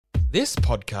This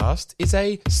podcast is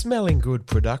a Smelling Good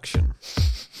production.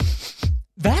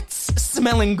 That's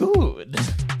smelling good.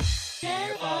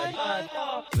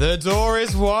 The door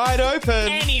is wide open.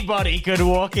 Anybody could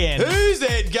walk in. Who's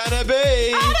it gonna be?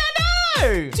 I don't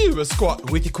know. Do a squat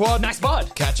with your quad. Nice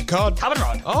bod. Catch a cod. Carbon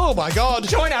rod. Oh my god.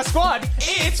 Join our squad.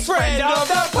 It's Friend of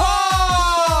the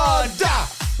Pod!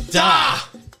 Da!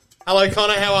 Hello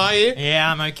Connor, how are you?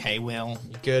 Yeah, I'm okay, Will.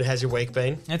 Good, how's your week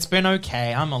been? It's been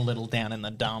okay. I'm a little down in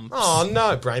the dumps. Oh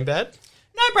no, brain bad?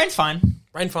 No, brain's fine.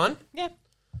 Brain fine? Yeah.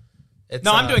 It's,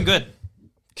 No, I'm doing good.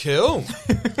 Cool.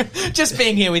 Just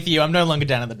being here with you, I'm no longer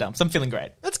down in the dumps. I'm feeling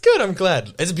great. That's good, I'm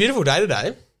glad. It's a beautiful day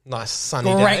today. Nice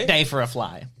sunny day. Great day for a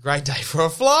fly. Great day for a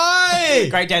fly.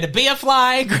 Great day to be a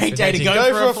fly. Great day to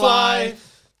go for a fly.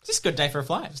 Just a good day for a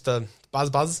fly. Just a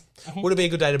buzz. Would it be a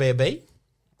good day to be a bee?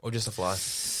 Or just a fly?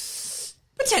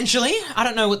 Potentially. I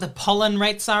don't know what the pollen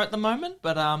rates are at the moment,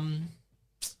 but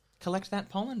collect that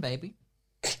pollen, baby.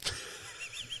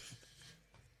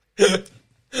 We've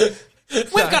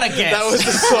got a guest. That was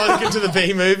the Sonic into the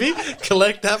Bee movie.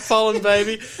 Collect that pollen,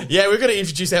 baby. Yeah, we're going to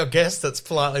introduce our guest that's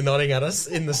politely nodding at us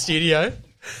in the studio.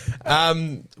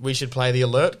 We should play the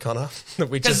alert, Connor, that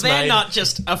we just Because they're made. not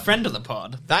just a friend of the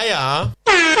pod. They are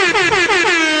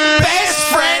best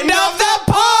friend of the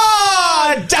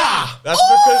pod. That's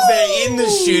because they're in the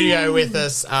studio with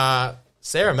us.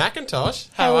 Sarah MCINTOSH,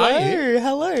 how are you?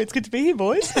 Hello, it's good to be here,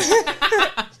 boys.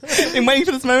 Been waiting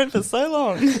for this moment for so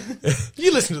long.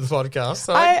 You listen to the podcast,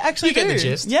 so I actually you get do. the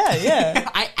gist. Yeah.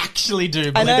 I actually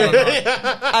do, I believe know. it or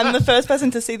not. I'm the first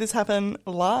person to see this happen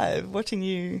live, watching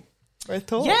you both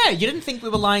talk. Yeah, you didn't think we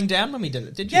were lying down when we did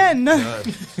it, did you? Yeah, no.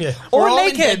 Yeah. Or We're all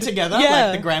naked. in bed together, Yeah.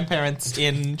 like the grandparents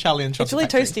in Charlie and It's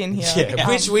Chocolate really Factory. toasty in here. Yeah,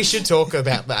 which we should talk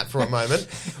about that for a moment.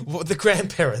 Well, the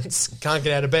grandparents can't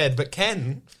get out of bed, but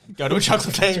can Go to a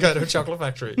chocolate can factory. go to a chocolate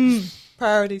factory.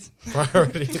 Priorities.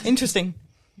 Priority. Interesting.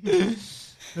 Well,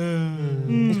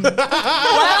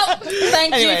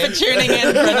 thank Anyway. you for tuning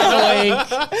in for another week.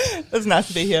 It's nice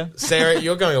to be here. Sarah,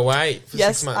 you're going away for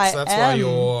Yes, 6 months. I That's why am.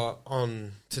 you're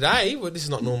on today. Well, this is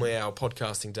not normally our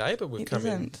podcasting day, but we've It come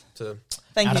in isn't. to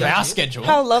Thank Out you. of our schedule.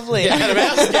 How lovely. out of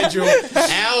our schedule.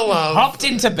 Our love. Hopped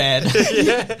into bed.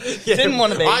 Yeah. Didn't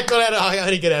wanna be. I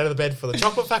only get out of the bed for the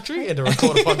chocolate factory and to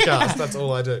record a podcast. That's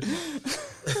all I do.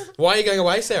 Why are you going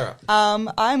away, Sarah?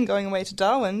 I'm going away to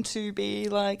Darwin to be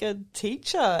like a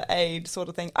teacher aide sort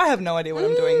of thing. I have no idea what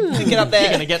I'm doing. To get up there. You're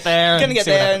going to get there. Gonna get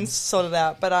see what there and happens. sort it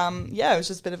out. But yeah, it was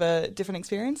just a bit of a different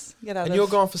experience. Get out And of you're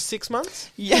gone for 6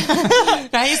 months? Yeah.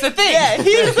 Now, here's the thing. Yeah,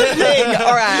 here's the thing.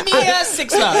 All right. Yeah,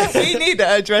 6 months. We need to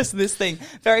address this thing.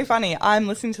 Very funny. I'm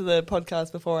listening to the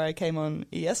podcast before I came on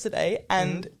yesterday,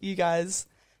 and you guys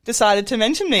decided to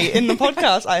mention me in the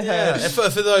podcast, I heard. Yeah.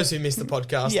 For those who missed the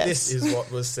podcast, Yes. this is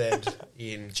what was said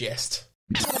in jest.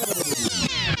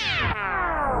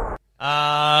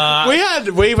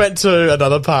 We went to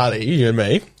another party, you and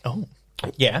me. Oh,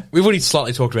 yeah. We've already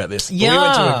slightly talked about this. But we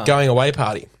went to Yeah. a going away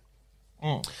party,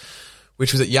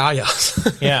 which was at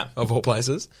Yaya's, Yeah. of all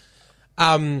places.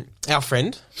 Our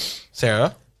friend,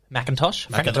 Sarah MCINTOSH,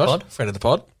 friend of the MCINTOSH, pod. friend of the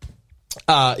pod,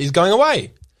 is going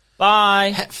away.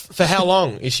 Bye. For how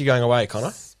long is she going away,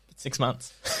 Connor? 6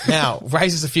 months. Now,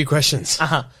 raises a few questions.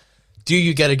 Uh-huh. Do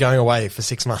you get her going away for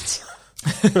 6 months?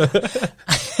 you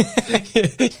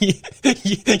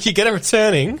get her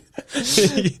returning.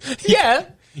 Yeah.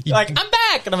 Like, I'm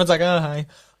back. And everyone's like, oh, hi.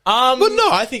 But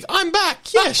no, I think I'm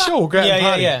back. Yeah, sure, great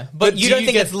party. Yeah. But you do don't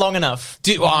think get- it's long enough.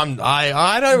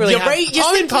 I don't really. You're I'm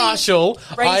simply impartial.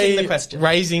 raising the question.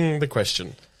 Raising the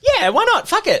question. Yeah, why not?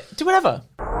 Fuck it. Do whatever.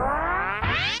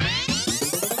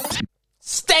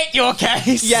 State your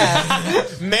case. Yeah.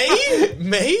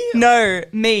 Me? No,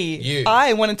 me. You.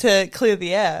 I wanted to clear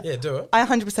the air. Yeah, do it. I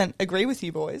 100% agree with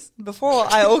you boys. Before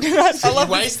I organised... I You love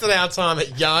this. wasted our time at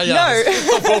Yaya's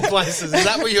No. of all places. Is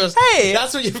that what you're? Hey.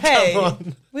 That's what you've Hey. come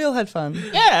on. We all had fun.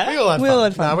 Yeah. We all had We fun. all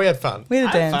had fun. No, we had fun. We had a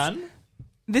Have dance. fun.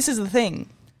 This is the thing.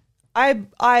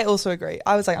 I also agree.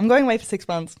 I was like, I'm going away for 6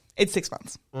 months. It's 6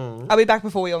 months. I'll be back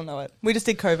before we all know it. We just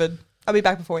did COVID. I'll be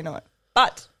back before we know it.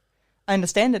 But I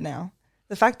understand it now.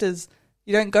 The fact is,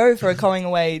 you don't go for a going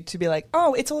away to be like,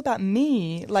 oh, it's all about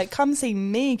me. Like, come see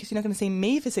me because you're not going to see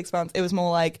me for 6 months. It was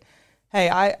more like, hey,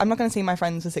 I'm not going to see my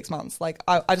friends for 6 months. Like,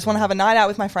 I just want to have a night out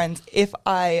with my friends. If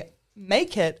I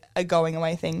make it a going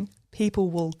away thing, people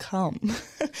will come.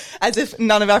 As if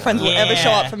none of our friends will ever show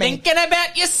up for me. Thinking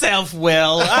about yourself,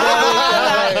 Will.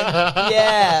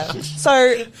 Yeah.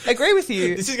 So, agree with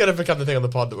you. This is going to become the thing on the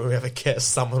pod that when we have a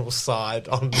guest, someone will side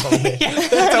on it.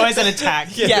 It's always an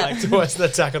attack. Yeah. Like, it's always an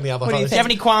attack on the other do you host. If you have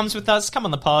any qualms with us, come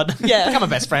on the pod. Yeah. Become a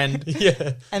best friend.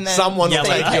 Yeah. And then Someone will yell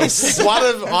take at your us. one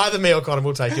of either me or Connor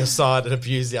will take your side and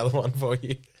abuse the other one for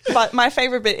you. But my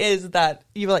favourite bit is that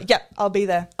you were like, yep, I'll be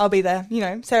there. I'll be there. You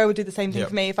know, Sarah would do the same thing Yep.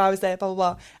 for me if I was there, blah,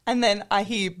 blah, blah. And then I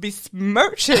hear you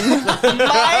besmirching my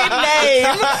name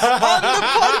on the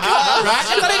podcast. Right?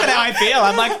 That's not even how I feel.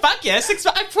 I'm like, fuck yeah, 6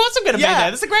 months. Of course I'm going to be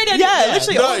there. That's a great idea. Yeah,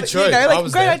 literally. No, all, true. You know, I like,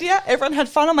 was great there. idea. Everyone had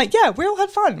fun. I'm like, yeah, we all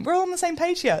had fun. We're all on the same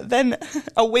page here. Then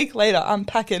a week later, I'm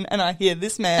packing and I hear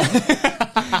this man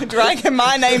dragging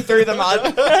my name through the mud.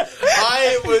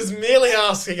 I was merely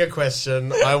asking a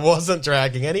question. I wasn't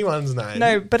dragging anyone's name.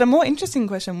 No, but a more interesting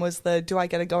question was do I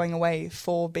get a going away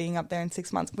for being up there in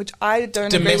 6 months, which I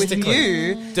don't agree with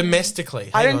you. Domestically.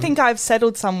 I Hang don't on. think I've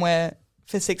settled somewhere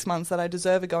for 6 months that I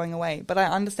deserve a going away, but I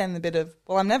understand the bit of,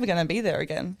 well, I'm never going to be there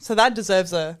again. So that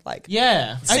deserves a, like,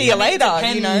 Yeah. See you later,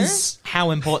 it you know? depends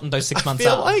how important those 6 months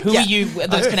feel are. like- Who Yeah. are you,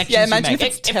 those connections yeah, imagine you if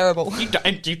make. it's terrible.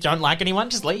 You don't like anyone,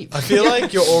 just leave. I feel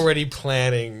like you're already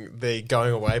planning the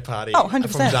going away party Oh, 100%.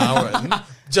 from Darwin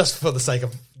just for the sake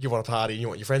of you want a party and you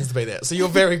want your friends to be there. So you're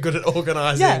very good at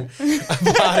organising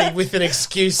a party with an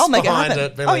excuse I'll make it behind happen.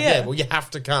 it. Being Oh, like, yeah. well, you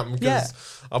have to come because Yeah.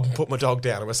 I'll put my dog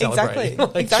down and we're celebrating. Exactly.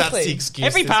 Like, Exactly. That's the excuse.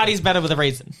 Every this party's better with a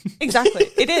reason. Exactly.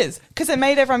 It is. Because it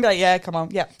made everyone be like, yeah, come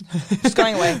on. Yeah. Just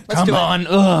going away. Let's Come do on. it.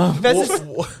 Ugh. Versus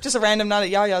just a random night at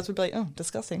Yaya's would be like, oh,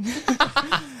 disgusting.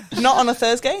 Not on a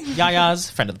Thursday. Yaya's,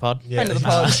 friend of the pod. Yeah. Friend of the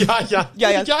pod.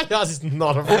 Yayas is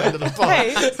not a friend of the pod.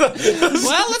 Hey,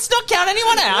 Well, let's not count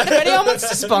anyone out. If anyone wants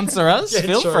to sponsor us, Yeah,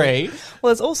 feel sure. free.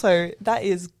 well, it's also, that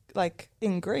is, like,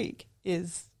 in Greek,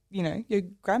 is, you know, your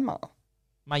grandma.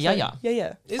 My yaya.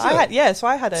 Yeah. Is I it? had, so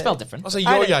I had a... Spelled different. Oh, so I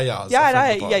your had a-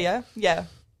 Yayas. Yeah.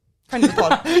 Friend of the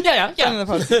pod. Yeah. Friend of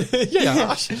the pod.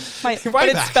 Yeah. My, Way but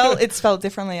back. it's spelled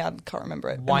differently. I can't remember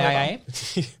it. YIA?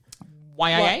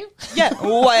 YIA? Yeah.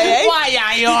 Way.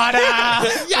 YIA.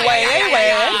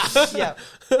 Yeah.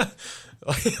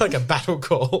 Like a battle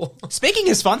call. Speaking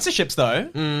of sponsorships,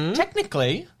 though,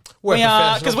 technically, We're we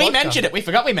are, professional because we podcast. mentioned it. We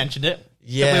forgot we mentioned it.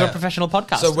 Yeah. That we were professional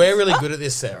podcasters. So we're really good at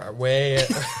this, Sarah. We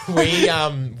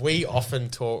often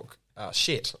talk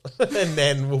shit and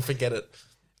then we'll forget it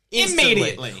instantly.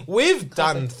 Immediately. We've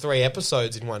done 3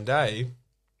 episodes in one day,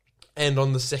 and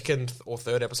on the second or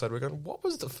third episode, we're going, "What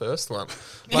was the first one?"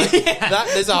 Like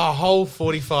there's a whole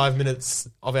 45 minutes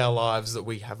of our lives that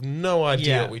we have no idea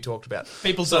Yeah. what we talked about.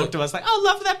 People talk to us like, "Oh,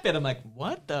 love that bit." I'm like,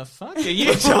 "What the fuck are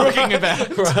you talking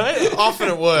about?" Right? Often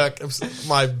at work,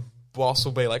 my boss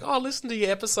will be like, "Oh, listen to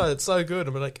your episode; it's so good."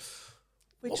 And we're like,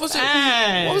 What was it?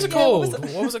 Hey. What was it Yeah, called? what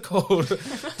was What was it called?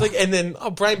 Like, and then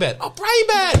Brain Bad. Brain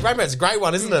Bad. Brain Bad's a great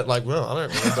one, isn't it? Like, well, I don't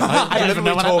remember. I don't Whenever even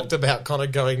know we what talked about Connor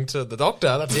going to the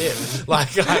doctor, that's it.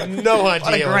 Like, I have no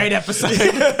idea. What a great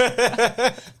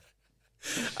episode.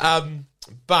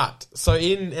 But so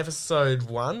in episode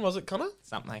 1, was it Connor?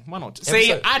 Something. 1 or 2.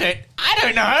 See, Episode- I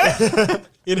don't know.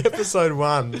 In episode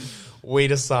 1, we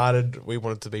decided we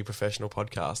wanted to be professional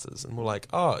podcasters, and we're like,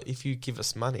 oh, if you give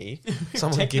us money,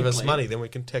 someone give us Technically. money, then we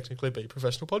can technically be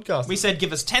professional podcasters. We said,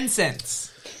 give us 10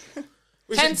 cents.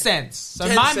 We 10 said- cents. So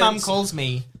 10 my mum cents. calls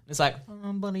me. It's like,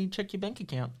 oh, buddy, check your bank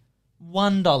account.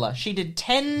 $1. She did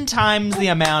 10 times the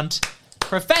amount.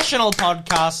 Professional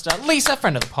podcaster. Lisa,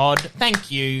 friend of the pod.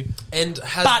 Thank you. And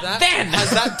has But that, then- has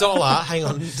that dollar, hang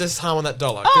on, just harm on that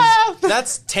dollar, Ah! because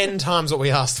that's 10 times what we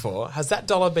asked for. Has that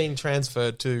dollar been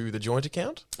transferred to the joint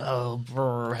account? Oh,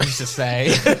 brr, I used to say.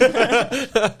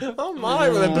 Oh, I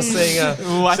remember seeing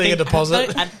a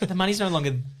deposit. The money's no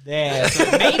longer there. So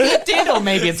maybe it did or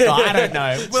maybe it's not. I don't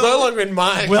know. It's no longer in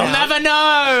my account. We'll never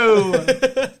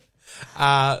know.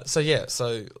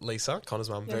 So Lisa, Connor's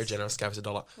mum, very generous, gave us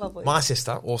 $1. Lovely. My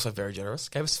sister, also very generous,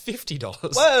 gave us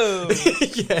 $50. Whoa.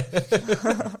 Yeah.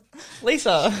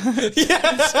 Lisa.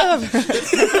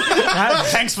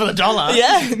 Thanks for the $1.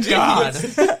 Yeah.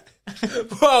 God.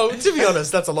 Well, to be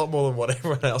honest, that's a lot more than what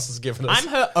everyone else has given us. I'm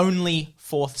her only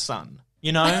 4th son.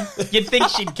 You know? You'd think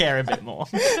she'd care a bit more.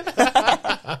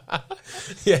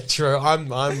 Yeah, true. I'm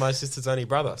my sister's only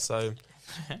brother, so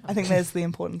I think there's the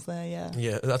importance there, yeah.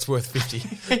 yeah, that's worth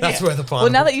 50. That's worth a pint. Well,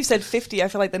 now that you've said 50, I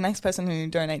feel like the next person who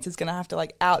donates is going to have to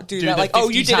like outdo that. the Like, oh,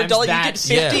 50 you did times $1, you that. did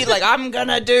 50. Yeah. Like, I'm going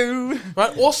to do.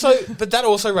 Right. Also, but that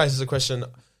also raises a question.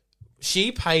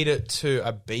 She paid it to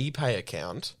a BPay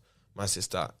account, my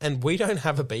sister, and we don't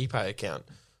have a BPay account.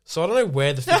 So I don't know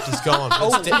where the 50's gone.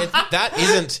 That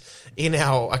isn't in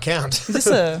our account. Is this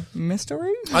a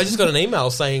mystery? I just got an email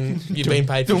saying you've been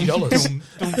paid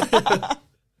 $50.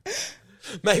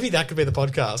 Maybe that could be the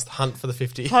podcast. Hunt for the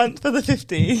 50. Hunt for the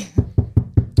 50.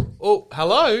 Oh,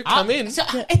 hello. Come in. So,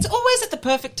 it's always at the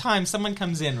perfect time someone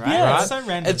comes in, right? Yeah. It's so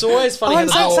random. It's always funny Oh, how I'm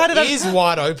the so door excited. is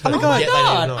wide open. Oh my God. yet they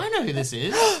God, don't know. I know who this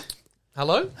is.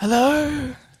 Hello?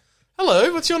 Hello.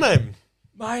 Hello, what's your name?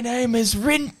 My name is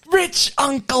Rich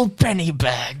Uncle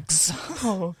Pennybags,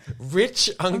 Oh. Rich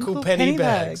Uncle Uncle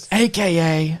Pennybags.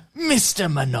 a.k.a.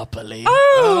 Mr. Monopoly.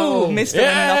 Oh, Oh, Mr.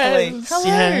 Yes, Monopoly. Hello.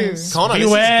 yes. Connor, this is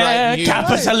Beware great news.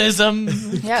 capitalism.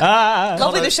 Yeah. Ah.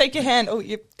 Lovely to shake your hand. Oh,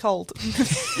 you're cold.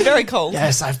 Very cold.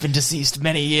 Yes, I've been deceased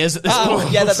many years at this Oh,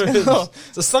 point. yeah, that's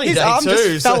It's a sunny His day arm too.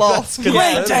 just fell off. that's Great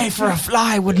Great day for a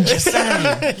fly, wouldn't you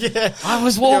say? Yeah. I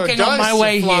was You're a walking on my ghost,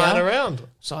 way you're flying here, around.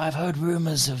 so I've heard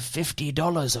rumours of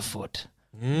 $50 a foot.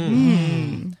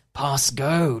 Pass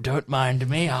go, don't mind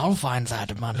me, I'll find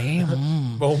that money.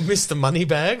 Well, Mr.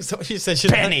 Moneybags, is that what you said?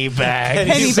 Pennybags.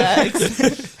 Penny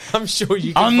bags. I'm sure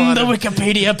you can On find the it.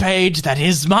 Wikipedia page, that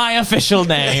is my official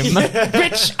name.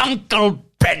 Rich Uncle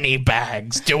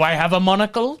Pennybags. Do I have a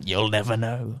monocle? You'll never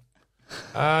know.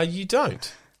 You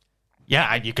don't.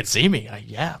 Yeah, you can see me.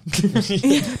 Yeah.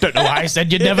 Don't know why I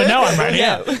said you'd never know. I'm right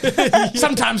here.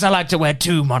 Sometimes I like to wear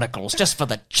 2 monocles just for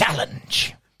the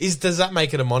challenge. Does that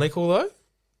make it a monocle though?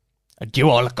 A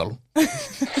duolicle.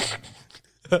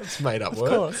 That's made up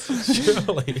word. Of course.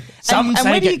 Surely. Some And say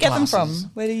where do you get them glasses.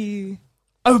 from? Where do you...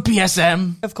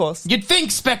 OPSM. Of course. You'd think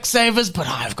Specsavers, but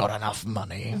I've got enough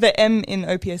money. The M in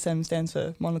OPSM stands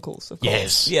for monocles, of course.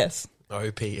 Yes. Yes.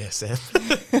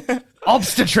 OPSM.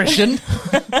 Obstetrician.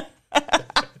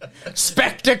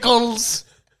 Spectacles.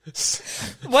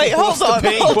 Wait, hold on.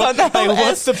 P? Hold on. Hey,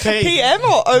 what's the P? PM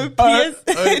or OPS?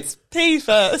 It's P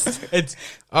first. It's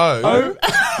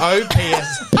OPS.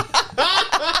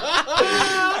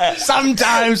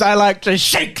 Sometimes I like to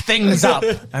shake things up,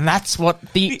 and that's what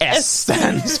the S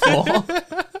stands for.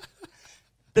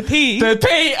 The P. The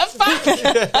P. Fuck.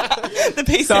 The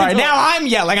P. Sorry, stands for- now I'm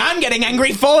yelling. I'm getting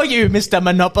angry for you, Mr.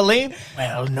 Monopoly.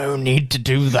 Well, no need to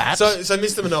do that. So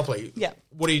Mr. Monopoly. Yeah.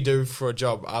 What do you do for a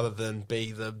job other than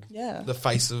be the Yeah. the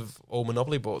face of all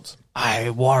Monopoly boards? I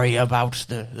worry about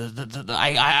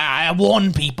I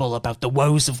warn people about the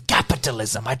woes of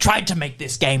capitalism. I tried to make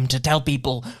this game to tell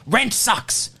people rent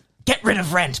sucks. Get rid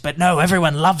of rent, but no,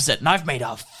 everyone loves it, and I've made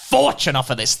a fortune off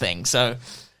of this thing, so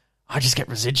I just get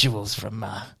residuals from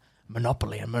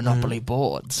Monopoly and Monopoly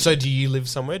boards. So do you live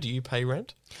somewhere? Do you pay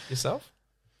rent yourself?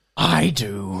 I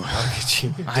do.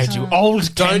 I do.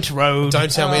 Old Kent Road.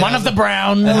 Don't tell me. One of the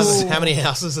Browns. How many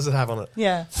houses does it have on it?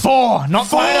 Yeah. 4. Not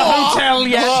quite a hotel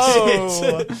yet.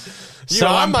 Whoa. So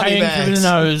are I'm paying Moneybags. through the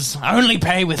nose. I only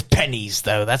pay with pennies,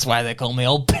 though. That's why they call me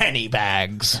Old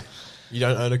Pennybags. You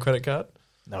don't own a credit card?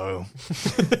 No.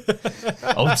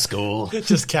 Old school.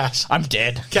 Just cash. I'm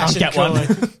dead. Cash Can't get and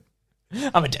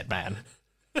one. I'm a dead man.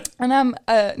 And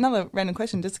another random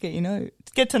question, just to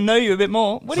get to know you a bit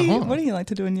more. What do you like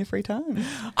to do in your free time?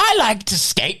 I like to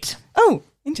skate. Oh,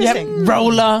 interesting.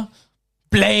 Roller,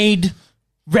 blade,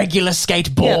 regular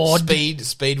skateboard.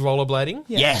 Speed rollerblading?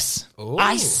 Yeah. Yes. Ooh.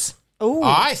 Ice. Oh,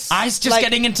 Ice. Ice, just Like-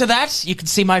 getting into that. You can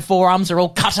see my forearms are all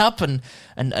cut up and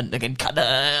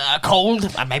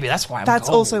cold. Maybe that's why I'm that's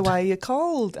cold. also why you're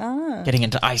cold. Ah. Getting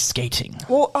into ice skating.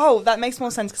 Well, that makes more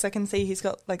sense because I can see he's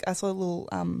got like I saw a little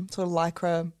sort of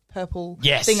lycra purple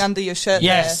Yes. thing under your shirt.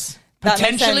 Yes. there. That makes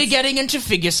Potentially sense. getting into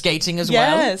figure skating as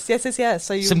well. Yes.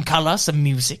 So you, Some colour, some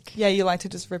music. you like to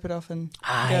just rip it off and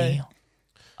I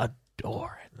go.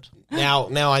 adore it.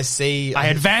 Now I see. I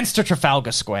advance to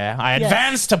Trafalgar Square. I Yes.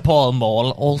 advance to Pall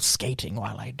Mall, all skating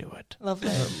while I do it.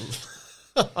 Lovely.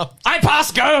 I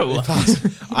pass go!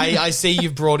 I see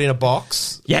you've brought in a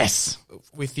box Yes.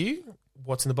 with you.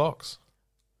 What's in the box?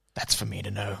 That's for me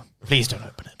to know. Please don't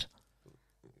open it.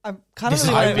 I kind of This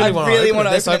is- really want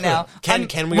to Let's open it now.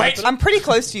 Can we Wait. open it? I'm pretty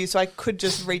close to you, so I could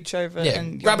just reach over Yeah,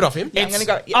 and grab it off him. Yeah, I'm It's-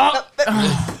 gonna go. Yeah,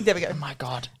 Oh. there we go. Oh my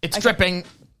god. It's dripping.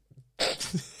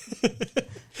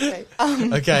 Okay.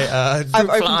 Okay, I've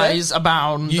opened it. Flies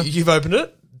abound. you've opened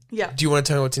it. Yeah. Do you want to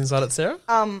tell me what's inside it, Sarah?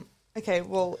 Okay.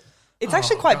 Well, it's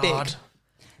actually quite God. big.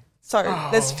 So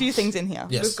there's a few things in here.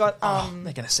 Yes. We've got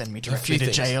They're going to send me directly few to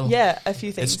things. jail. a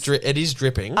few things. It is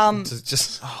dripping.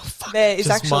 Just There is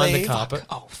just mind actually the carpet.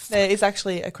 there is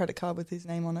actually a credit card with his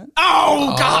name on it.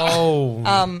 Oh, God.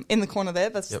 Oh, In the corner there.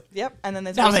 That's Yep. And then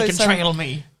there's Now also they can some trail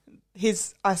me.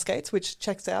 his ice skates, which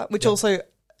checks out. Which also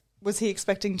was he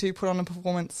expecting to put on a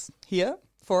performance here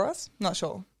for us? Not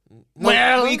sure.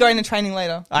 Well, Were you going to training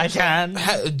later? I can.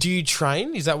 do you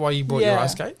train? Is that why you brought your Yeah.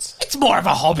 ice skates? It's more of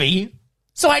a hobby.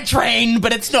 So I train,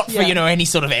 but it's not for, Yeah. any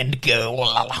sort of end goal.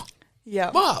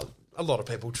 Yeah. Well, a lot of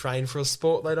people train for a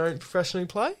sport they don't professionally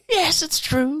play. Yes, it's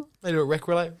true. They do it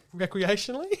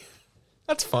recreationally.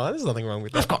 That's fine. There's nothing wrong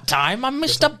with I've that. got time. I'm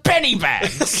Mr.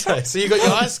 Pennybags. Okay, so you got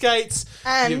your ice skates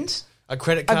And a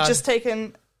credit card.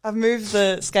 I've moved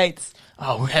the skates.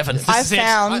 Oh, heavens. This I is it.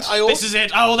 found This is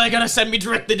it. Oh, they're going to send me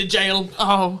directly to jail.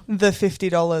 Oh. the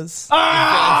 $50.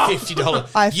 Ah!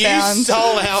 $50. I you found-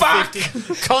 stole our Fuck.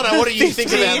 50. Connor, what do you think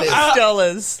about this?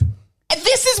 $50.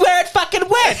 This is where it fucking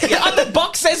went. The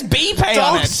box says BPay on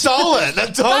Dog it. stole it.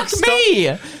 The dog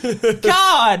Fuck me.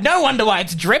 God, no wonder why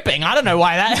it's dripping. I don't know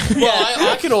why that... Well,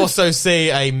 I can also see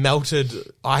a melted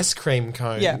ice cream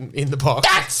cone Yeah. in the box.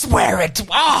 That's where it...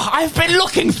 Oh, I've been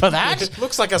looking for that. It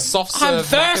looks like a soft serve. I'm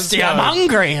thirsty. Macca's I'm cone.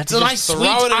 hungry. It's a Just nice sweet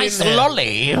throwing it in ice there.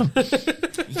 lolly.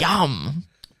 Yum.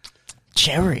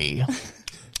 Cherry.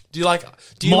 Do you like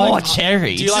More like,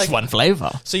 cherry. Do you It's like just one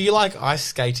flavour. So you like ice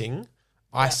skating,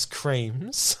 ice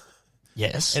creams?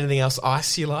 Yes. Anything else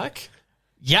ice you like?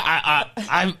 Yeah,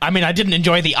 I mean, I didn't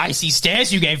enjoy the icy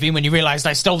stares you gave me when you realised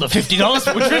I stole the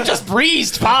 $50, which we just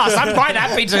breezed past. I'm quite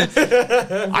happy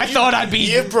to... I thought I'd be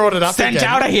You brought it up sent again.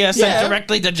 out of here, sent Yeah.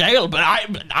 directly to jail, but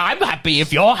I'm happy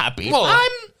if you're happy. Well,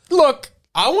 Look...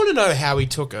 I want to know how he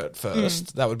took it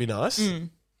first. That would be nice.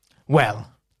 Well...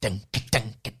 Dun, dun, dun,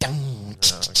 dun,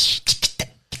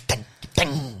 dun,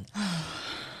 dun.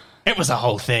 It was a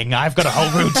whole thing. I've got a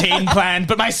whole routine planned,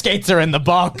 but my skates are in the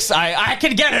box. I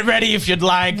can get it ready if you'd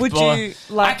like. Would or you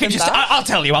like I can them just. back? I'll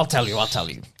tell you.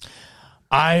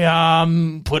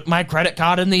 I put my credit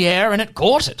card in the air and it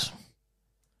caught it.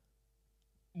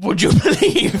 Would you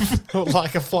believe?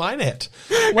 Like a fly net.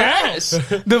 Yes.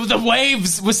 The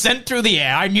waves were sent through the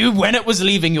air. I knew when it was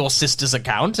leaving your sister's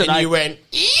account, and And you went,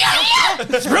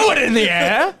 threw it in the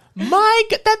air. My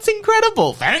God, that's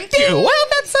incredible. Thank you. Well,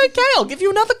 that's okay. I'll give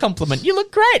you another compliment. You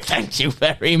look great. Thank you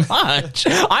very much.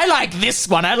 I like this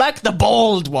one. I like the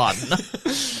bald one.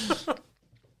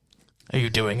 Are you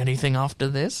doing anything after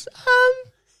this?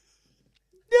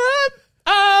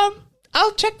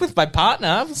 I'll check with my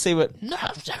partner. We'll see what... No,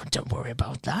 don't worry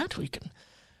about that. We can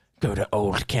go to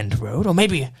Old Kent Road, or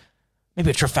maybe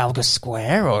a Trafalgar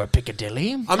Square or a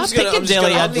Piccadilly. I'm just going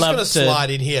to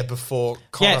slide in here before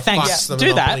Connor thanks. fucks the Do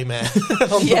Monopoly that. Man.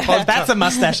 on the Yeah. podcast. That's a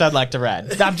mustache I'd like to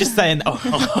ride. I'm just saying...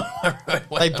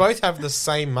 They both have the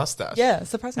same mustache. Yeah,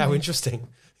 surprisingly. How interesting.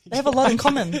 They have a lot in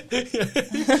common.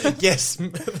 Yes.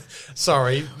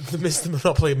 Sorry, Mr.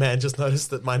 Monopoly Man just noticed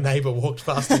that my neighbour walked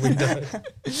past the window.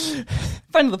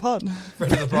 Friend of the pod.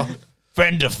 Friend of the pod.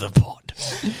 Friend of the pod.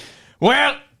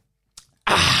 Well,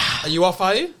 Are you off,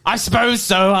 are you? I suppose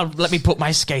so. Let me put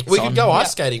my skates We on. could go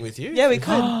ice skating with you. Yeah, we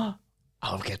could.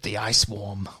 I'll get the ice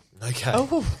warm. Okay.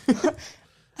 Oh,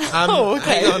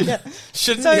 Hang on. Yeah.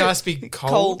 Shouldn't So, the ice be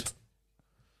cold?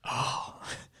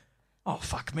 Oh,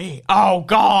 fuck me. Oh,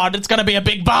 God, it's going to be a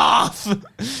big bath.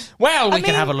 Well, we can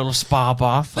mean- have a little spa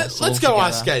bath. Let's go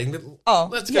ice skating. Oh,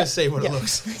 Let's go yeah, see what it yeah.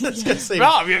 looks. Let's go see.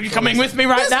 Oh, you coming with me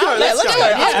right Let's now? go, let's go.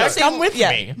 Yeah, Let's go. come with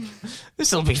Yeah. me.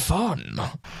 This will be fun.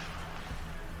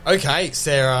 Okay,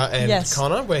 Sarah and Yes.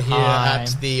 Connor, we're here Hi.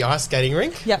 at the ice skating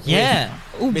rink. Yep. Yeah.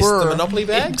 Ooh, Mr. brr. Monopoly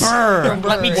Bags. Brr.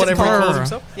 Let me just Whatever he brr. calls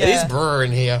himself. It Yeah. is brr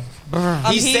in here.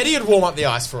 He he- said he'd warm up the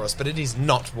ice for us, but it is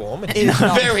not warm. It It is is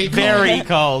not. very cold. Very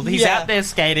cold. He's Yeah. out there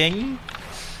skating.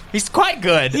 He's quite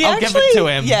good. He I'll give it to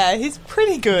him. Yeah, he's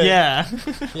pretty good. Yeah.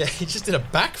 Yeah, he just did a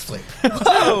backflip.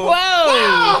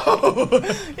 Whoa.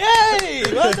 Yay!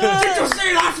 Well done.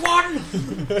 see that one?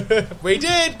 We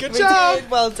did. Good We job. did.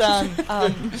 Well done.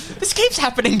 This keeps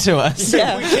happening to us.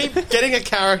 Yeah. We keep getting a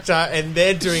character and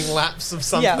they're doing laps of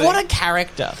something. Yeah. What a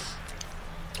character.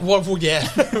 Well, yeah.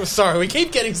 Sorry, we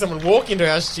keep getting someone walk into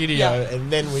our studio Yeah. and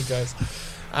then we go.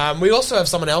 We also have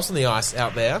someone else on the ice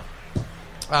out there.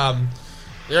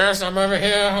 Yes, I'm over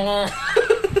here. Hello.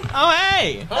 Oh,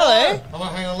 hey. Hello. Hello,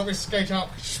 hang on, let me skate up.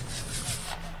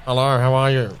 Hello, how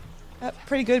are you?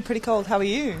 Pretty good. Pretty cold. How are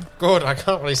you? Good, I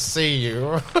can't really see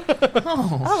you.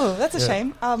 Oh, that's a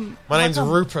shame. My name's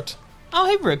Rupert. Oh,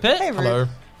 hey, Rupert. Hey, Ru. Hello,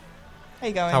 How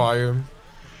you going? how are you?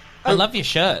 I love your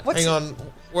shirt. What's Hang on,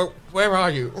 where are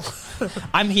you?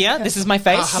 I'm here. This is my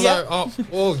face. Hello,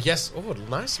 oh, yes, oh,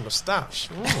 nice moustache.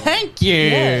 Thank you.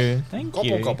 Yeah. Thank Gobble,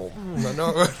 you. gobble.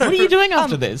 No. What are you doing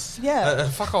after this? Yeah.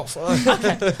 Fuck off.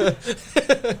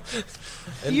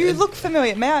 You look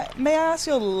familiar. May I ask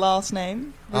your last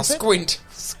name? Rupert? Squint.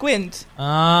 Squint.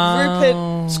 Oh.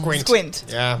 Rupert Squint. Squint.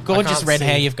 Yeah. I Gorgeous can't red see.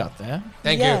 hair you've got there.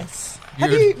 Thank you. Yes.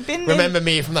 Have you been remember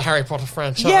me from the Harry Potter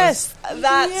franchise? Yes, that's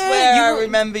Yeah, where you I were-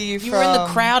 remember you from. You were in the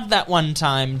crowd that one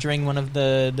time during one of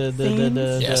the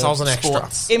Yes, I was an extra.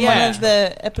 sports. In Yeah. one of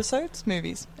the episodes,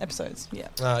 yeah.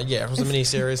 Yeah, it was a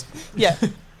mini-series. Yeah.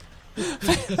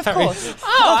 Of course.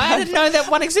 Oh, I didn't know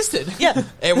that one existed. Yeah.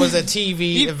 It was a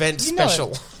TV You- event you know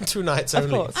special. 2 nights Of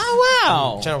only. course. Oh,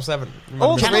 wow. Channel 7.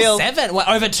 All the Channel real- 7? What,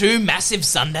 over 2 massive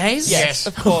Sundays? Yes.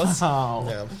 Of course. Oh.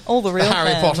 Yeah. All the real The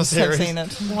Harry fans Potter have series. seen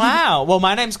it. Wow. Well,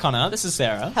 my name's Connor. This is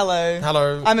Sarah. Hello.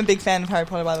 Hello. I'm a big fan of Harry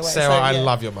Potter, by the way. Sarah, so, I yeah.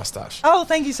 love your mustache. Oh,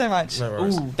 thank you so much. No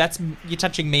worries. Ooh, you're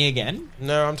touching me again.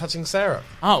 No, I'm touching Sarah.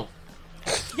 Oh.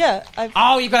 Yeah.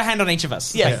 Oh, you've got a hand on each of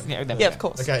us. Yes. Okay, there we Yeah, go. of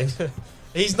course. Okay.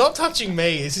 He's not touching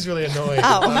me. This is really annoying.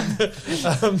 Ow.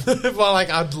 Well, like,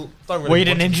 I don't really Well, you didn't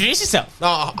want to- introduce yourself.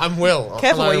 No, I'm Will.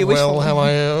 Careful Hello, what you wish Will. for.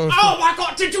 Hello. Oh my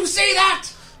god, did you see that?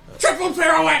 Triple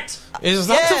pirouette! Is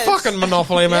that Yes. the fucking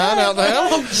Monopoly man out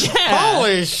there? Yeah.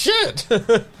 Holy shit.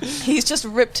 He's just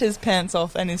ripped his pants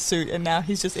off and his suit, and now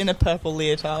he's just in a purple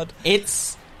leotard.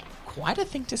 It's quite a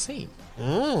thing to see. A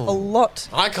lot.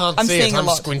 I can't I'm see it. seeing a I'm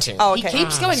lot. squinting. Oh, He okay.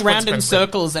 keeps going Squint, round in squint, squint.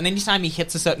 circles, and anytime he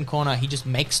hits a certain corner, he just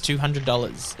makes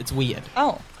 $200. It's weird.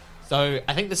 Oh. So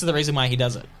I think this is the reason why he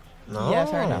does it. No. Yeah,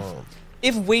 fair enough.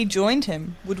 If we joined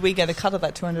him, would we get a cut of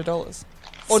that $200?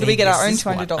 Or do See, we get our this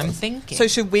own is what $200? I'm thinking. So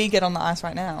should we get on the ice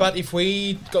right now? But if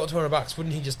we got $200,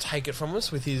 wouldn't he just take it from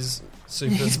us with his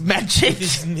super... His magic.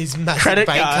 his massive Credit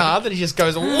bank card. card that he just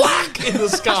goes whack in the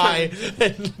sky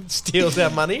and steals our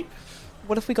money?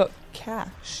 what if we got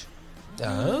cash?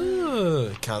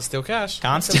 Oh, can't steal cash.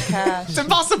 Can't steal. Cash. It's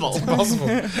impossible.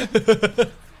 Possible.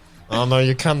 Oh no,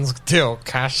 you can't steal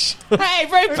cash. Hey,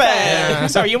 Rupert! Yeah.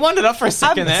 Sorry, you wandered off for a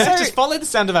second there. so- Just follow the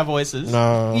sound of our voices.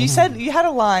 No. You said you had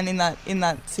a line in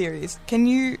that series. Can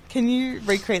you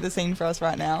recreate the scene for us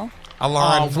right now? A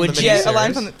line Oh, from would the you? Yeah, miniseries. a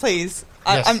line from the please.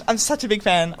 Yes. I'm such a big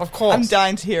fan. Of course. I'm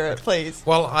dying to hear it. Please,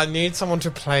 Well, I need someone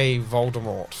to play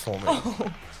Voldemort for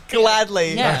me.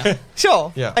 gladly. Yeah.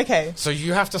 Sure. Yeah. Okay. So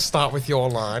you have to start with your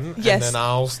line, Yes. and then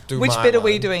I'll do Which my bit are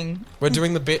we line. doing? We're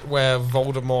doing the bit where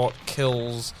Voldemort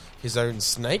kills his own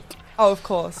snake, Oh, of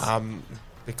course.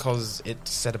 because it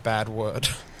said a bad word.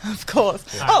 Of course.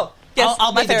 Oh, yes.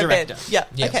 I'll my be the favorite director. bit. Yeah.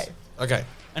 Yes. Okay. Okay.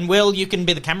 And Will, you can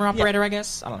be the camera operator, I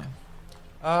guess? I don't know.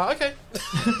 Okay.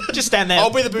 Just stand there.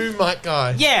 I'll be the boom mic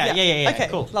guy. Yeah. Okay.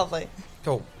 Cool. Lovely.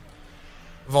 Cool.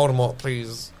 Voldemort,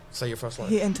 please say your first line.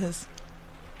 He enters.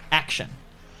 Action.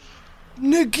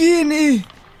 Nagini!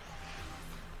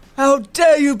 How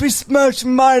dare you besmirch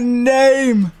my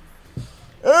name?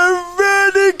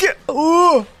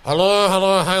 Oh.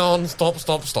 Hello, hang on, stop.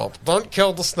 Don't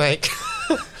kill the snake.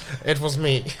 It was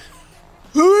me.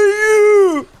 Who are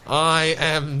you? I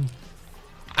am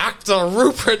actor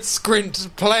Rupert Squint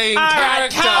playing All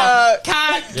right, character.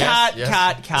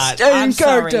 cut. Stay in I'm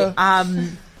sorry. character.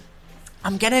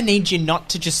 I'm gonna need you not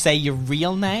to just say your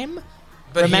real name.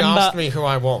 But Remember- he asked me who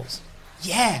I was.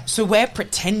 Yeah, so we're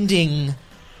pretending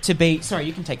to be. Sorry,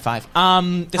 you can take 5. This How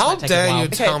might take a dare while. you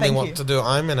tell me thank what you. to do?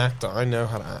 I'm an actor. I know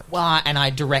how to act. Well, and I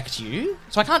direct you,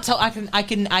 so I can't tell.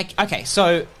 Okay,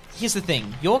 so here's the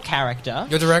thing: your character,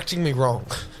 You're directing me wrong.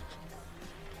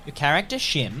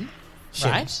 Shim,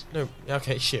 Shim. right? No,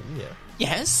 okay, Shim, yeah.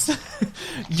 Yes.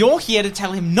 You're here to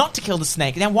tell him not to kill the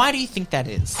snake. Now, why do you think that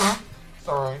is?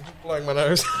 Sorry, blowing my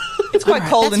nose. It's quite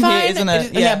cold in That's here, fine.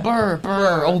 isn't it? Yeah, burr,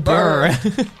 oh burr.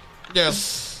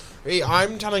 Yes.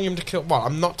 I'm telling him to kill... Well,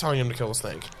 I'm not telling him to kill the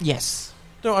snake. Yes.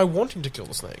 No, I want him to kill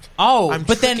the snake. Oh, I'm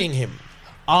but then tricking him.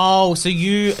 oh, so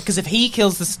you because if he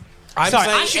kills the. I'm Sorry,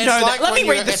 saying I should it's know that. like Let when me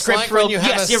read you- the it's script like real. when you have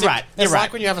Yes, a you're six- right. It's You're like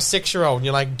right. when you have a 6-year-old and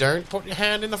you're like, don't put your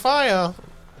hand in the fire.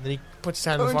 And then he puts his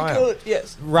hand in the fire.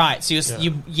 Yes. Right. So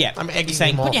Yeah. I'm egging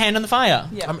saying him put on. your hand on the fire.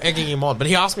 Yeah. I'm egging him on. But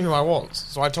he asked me who I was,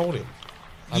 so I told him.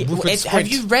 I'm Rupert Have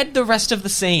Squint. you read the rest of the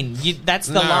scene? That's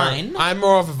the No, line. I'm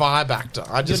more of a vibe actor.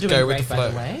 I You're just doing go with great, the by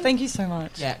the flow. way. Thank you so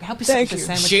much. Yeah, help yourself Thank with the you.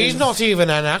 sandwiches. She's not even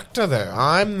an actor, though.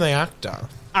 I'm the actor.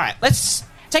 All right, let's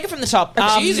take it from the top.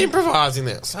 She's improvising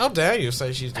this. How dare you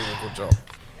say she's doing a good job?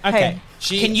 Okay.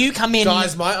 Hey, Can you come in?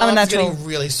 Guys, my I'm a arm's natural. getting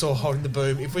really sore holding the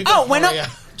boom. If we Oh, we're not. hurry up-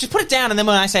 Just put it down, and then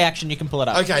when I say action, you can pull it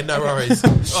up. Okay, no worries.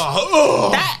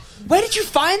 Oh, Where did you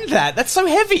find that? That's so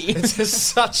heavy. it's just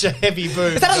such a heavy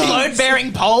boom. Is that a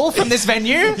load-bearing pole from this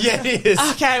venue? Yeah, it is.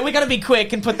 Okay, we got to be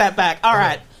quick and put that back. All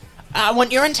right. I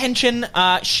want your intention,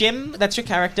 Shim. That's your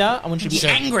character. I want you to be Shim.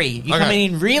 angry. You're Okay.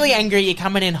 coming in really angry. You're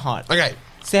coming in hot. Okay.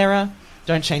 Sarah,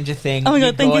 don't change a thing. Oh my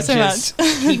You're God, thank you so gorgeous. much.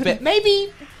 Keep it.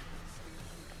 Maybe.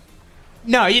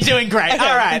 No, you're doing great. Okay,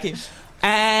 All right. thank you.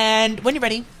 And when you're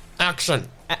ready. Action.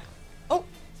 Oh.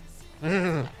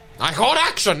 I called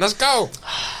action. Let's go.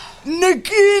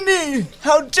 Nagini!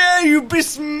 How dare you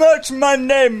besmirch my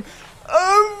name?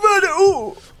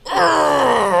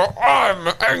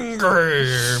 I'm angry.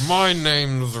 My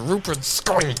name's Rupert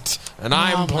Squint, and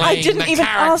I'm playing didn't the even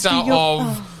ask character you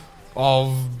your-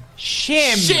 of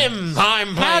Shim. Shim.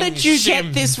 I'm playing How did you Shim.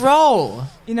 get this role?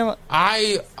 You know what?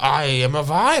 I am a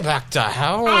vibe actor.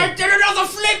 How? did another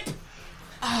flip.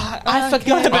 I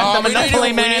forgot about the we Monopoly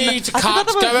need, Man. We need to I cut.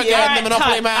 forgot that Go was- again. yeah. The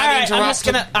Monopoly Cut. Man All right, I'm just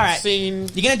interrupted gonna- all right. scene.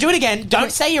 You're gonna do it again.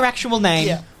 Don't say your actual name.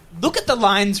 Yeah. Look at the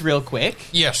lines real quick.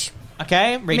 Yes.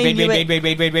 Okay. Read. mean, you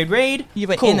Read. You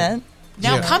were Cool. in it.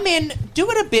 Now Yeah. come in. Do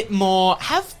it a bit more.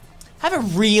 Have a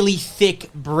really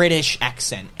thick British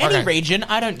accent. Any Okay. region.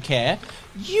 I don't care.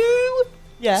 You.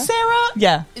 Yeah. Sarah.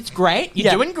 Yeah. It's great. You're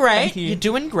Yeah. doing great. Thank you. You're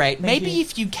doing great. Maybe you.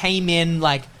 if you came in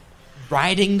like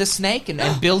riding the snake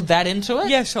and build that into it.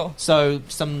 Yeah, sure. So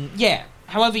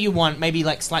however you want, maybe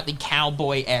like slightly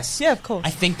cowboy-esque. Yeah, of course. I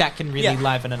think that can really Yeah.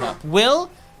 liven it up. Will,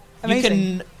 you Amazing.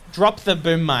 can drop the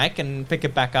boom mic and pick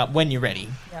it back up when you're ready.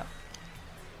 Yeah.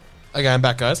 Okay, I'm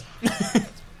back, guys.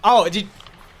 Oh,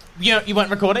 you weren't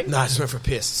recording? No, I just went for a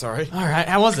piss. Sorry. All right,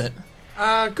 how was it?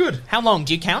 Good. How long?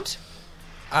 Do you count?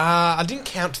 I didn't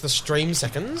count the stream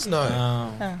seconds. No,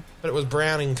 Oh. but it was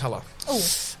brown in colour.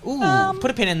 Ooh, put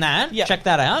a pin in that. yeah. Check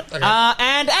that out. Okay.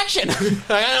 And action.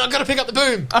 I've got to pick up the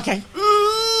boom. Okay.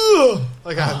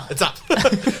 Okay, it's up.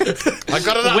 I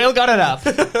got it up. Will got it up.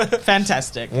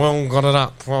 Fantastic. Well, got it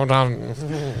up. Well done.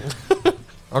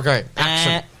 Okay,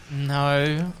 action.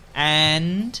 No.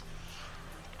 And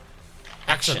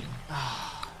Action. Do you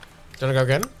want to go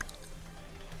again?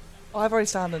 Oh, I've already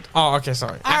started. Oh, okay,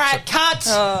 sorry. all right,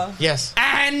 cut. Yes.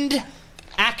 And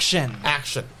action.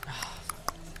 Action.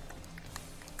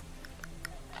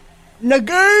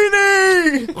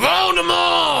 Nagini!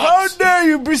 Voldemort! How dare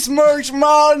you besmirch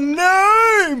my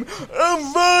name?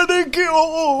 I'm Vatican.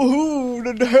 Oh,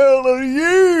 who the hell are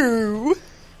you?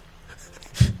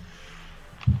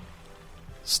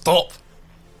 Stop.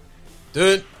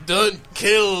 Don't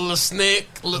kill the snake,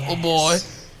 little boy.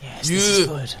 Yes, You- this is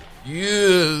good.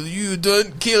 You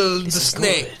don't kill the is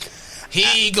snake.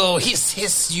 He go hiss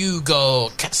hiss, you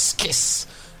go kiss kiss,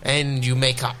 and you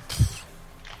make up.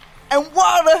 And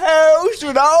why the hell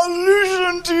should I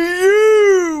listen to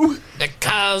you?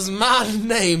 Because my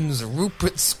name's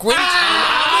Rupert Squint.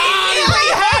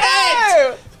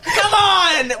 Come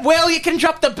on, Will, you can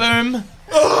drop the boom.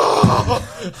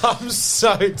 I'm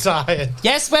so tired.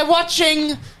 Yes, we're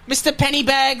watching Mr.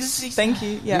 Pennybags. Thank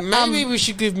you. Yeah. Maybe we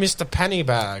should give Mr.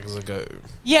 Pennybags a go.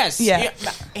 Yes. Yeah.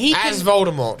 He As can,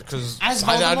 Voldemort, because As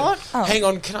Voldemort? Oh. Hang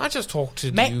on, can I just talk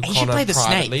to Mate, you, he should Connor, play the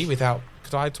privately? snake. Without,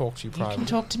 could I talk to you you can privately?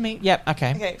 talk to me. Yep,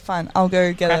 okay. Okay, fine. I'll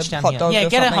go get Crouch a down hot here. dog. Yeah, or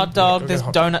get a something. hot dog. Okay, There's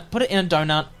hot donut. Put it in a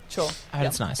donut. Sure. I heard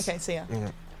it's nice. Okay, see ya.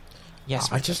 Yes.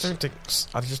 I just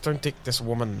don't think this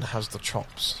woman has the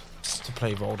chops to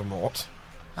play Voldemort.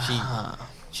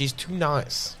 She's too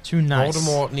nice. Too nice.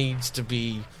 Voldemort needs to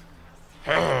be.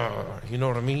 You know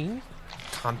what I mean?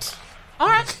 Cunt. All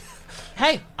right.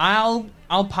 Hey, I'll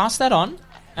pass that on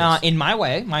in my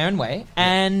way, my own way,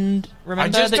 and I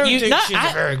remember just that don't you. think No, she's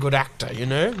a very good actor. You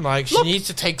know, like she Look. needs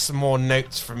to take some more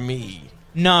notes from me.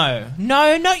 no,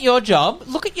 not your job.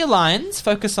 Look at your lines.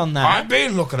 Focus on that. I've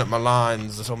been looking at my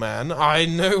lines, little man. I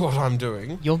know what I'm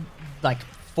doing. You're like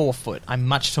 4 foot. I'm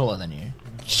much taller than you.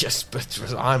 Yes,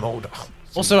 but I'm older.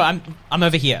 Also, I'm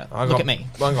over here. I Look got- at me.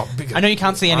 I got bigger. I know you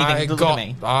can't see anything. I Look got, at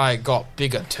me. I got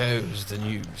bigger toes than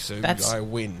you, so That's- I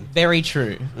win. Very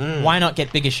true. Why not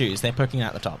get bigger shoes? They're poking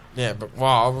out the top. Yeah, but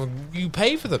well, you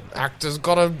pay for them. Actors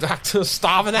got to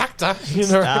starve an actor. You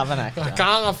know, Starve an actor. I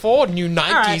can't afford new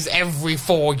Nikes right. every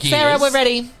 4 years. Sarah, we're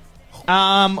ready.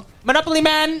 Monopoly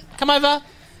Man, come over.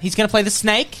 He's going to play the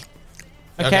snake.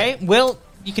 Okay. Will,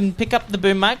 you can pick up the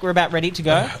boom mic. We're about ready to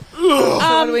go. So what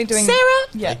are we doing? Sarah,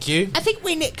 Yeah. Thank you. I think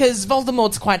we need, because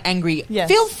Voldemort's quite angry. Yes.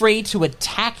 Feel free to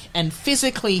attack and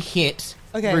physically hit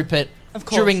Okay. Rupert Of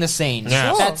course. during the scene. Yeah.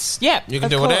 Sure. That's yeah. You can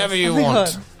Of do course. whatever you Oh my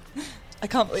want. God. I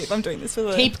can't believe I'm doing this with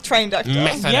a Keep- trained actor.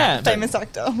 Method Yeah. actor. Famous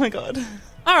actor. Oh my God.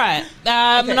 All right,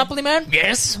 Monopoly Man.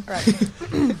 Yes? Right.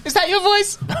 Is that your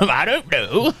voice? I don't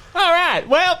know. All right.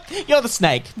 Well, you're the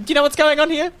snake. Do you know what's going on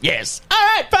here? Yes. All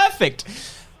right. Perfect.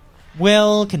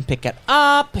 Will can pick it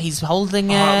up. He's holding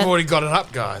it. I've already got it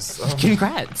up, guys.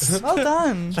 Congrats. Well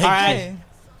done. All right.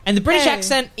 And the British Hey.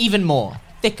 accent even more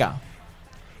thicker.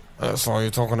 So you're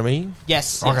talking to me?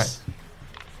 Yes. Okay. yes.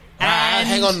 And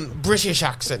Hang on, British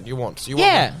accent you want? You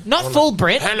Yeah, want not you want full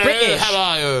Brit. Hello, British. how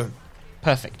are you?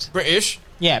 Perfect. British?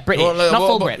 Yeah, British. You want a little Not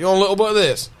full bit- Brit. You want a little bit of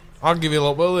this? I'll give you a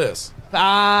little bit of this.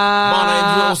 My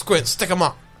name's Little Squint. Stick 'em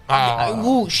up.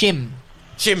 Ooh, Shim.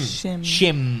 Shim. Shim.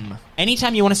 Shim.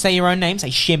 Anytime you want to say your own name, say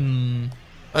Shim.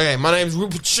 Okay, my name's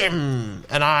Rupert Shim,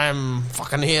 and I'm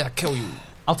fucking here to kill you.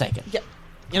 I'll take it. Yep.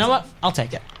 You know what? I'll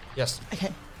take it. Yes.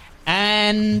 Okay.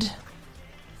 And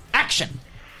action.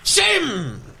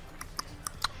 Shim!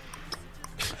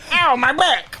 Ow, my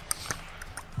back.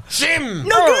 Shim!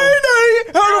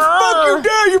 Nagini! How the fuck you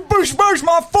dare you besmirch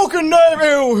my fucking name?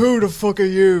 Ew, who the fuck are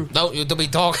you? No, you be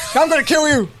dog. I'm gonna kill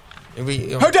you!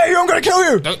 Don't How dare you? I'm gonna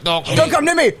kill you! dog. Don't come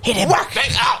near me! Hit him. Whack!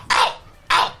 Ow! Ow!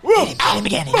 Ow! Hit him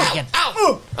again. Hit him again.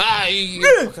 Ow!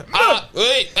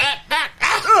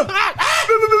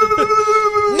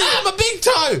 No, my big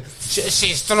toe.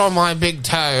 She stood on my big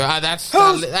toe. That's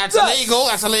illegal.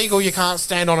 That's illegal. You can't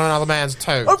stand on another man's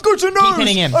toe. I've got your nose!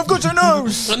 hitting him. I've got your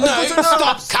nose! No,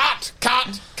 stop.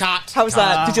 Cut. How was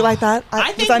that? Did you like that?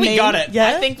 I think was we mean? got it. Yeah.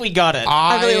 I think we got it.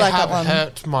 I really like have that one.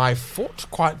 hurt my foot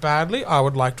quite badly. I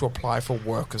would like to apply for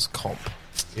workers' comp,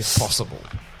 if possible.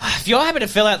 If you're happy to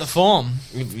fill out the form,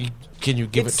 Can you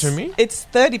give it to me? It's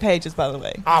 30 pages, by the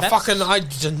way. I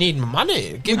just need my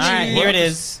money. Give me. all right, here it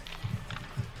is.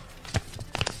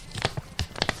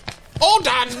 All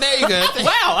done. There you go.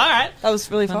 Wow, all right. That was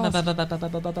really fast.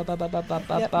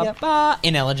 Yep.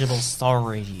 Ineligible.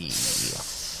 Sorry.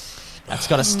 That's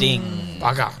got a sting.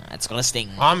 Bugger. That's got a sting.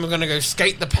 I'm gonna go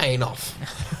skate the pain off.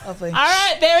 Lovely. All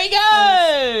right, there he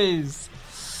goes.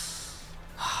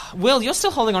 Will, you're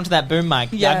still holding onto that boom mic.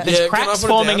 Yeah. There's Yeah, can I cracks put it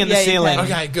forming down? in the Yeah, you ceiling. can.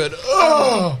 Okay, good.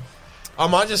 Ugh. I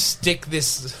might just stick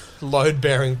this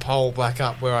load-bearing pole back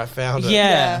up where I found it.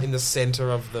 Yeah. In the centre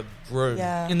of the room.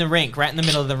 Yeah. In the rink, right in the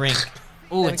middle of the rink.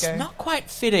 Oh, There we it's go. not quite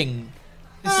fitting.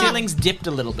 The ceiling's dipped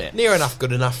a little bit. Near enough,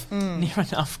 good enough. Near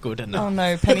enough, good enough. Oh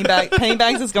no,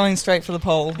 Pennybags is going straight for the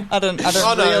pole. I don't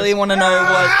Oh, no. really want to know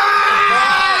what.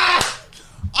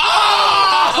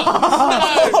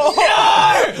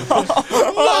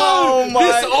 Oh my!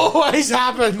 This always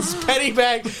happens.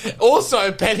 Pennybag.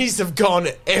 Also, pennies have gone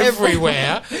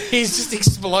everywhere. He's just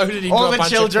exploded into All a the bunch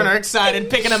children of are excited,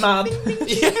 picking them up.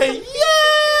 Yeah, yay!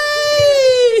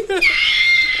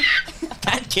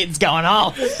 That kid's going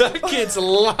off. That kid's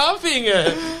loving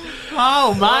it.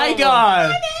 Oh my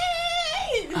god.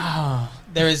 Oh,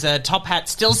 there is a top hat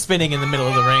still spinning in the middle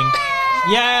of the ring.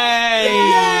 Yay!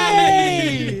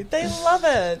 Yay! They love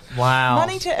it. Wow.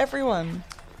 Money to everyone.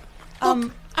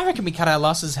 Look, I reckon we cut our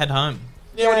losses, head home.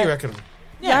 Yeah, what do you reckon?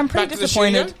 Yeah, I'm Back pretty to the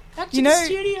disappointed. studio? Back to You the know,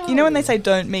 studio. you know when they say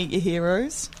don't meet your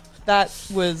heroes? That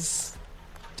was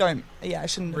don't. Yeah, I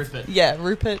shouldn't. Rupert. Yeah,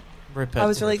 Rupert. Rupert. I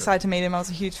was really excited to meet him. I was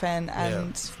a huge fan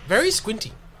and Very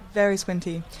squinty. very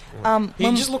squinty.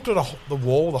 He just looked at the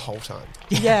wall the whole time.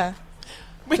 Yeah.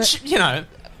 Which, you know...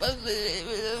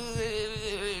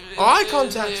 Eye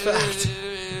contact fact.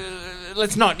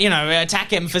 Let's not,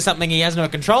 attack him for something he has no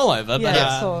control over. Yeah, But,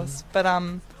 of course. But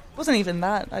wasn't even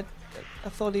that. I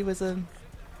thought he was a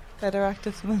better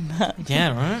actor than that.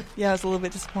 Yeah, right? Yeah, I was a little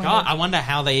bit disappointed. God, I wonder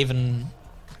how they even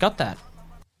got that.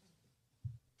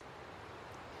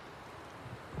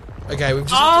 Okay, we've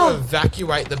just got to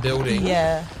evacuate the building.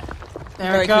 Yeah.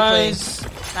 There Very it goes.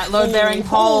 That load-bearing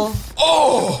pole.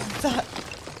 Oh!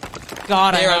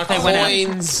 God, There I are hope they went out.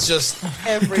 coins just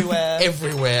Everywhere.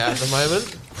 everywhere at the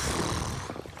moment.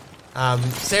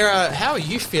 Sarah, how are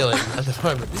you feeling at the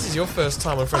moment? This is your first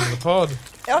time on Friends of the Pod.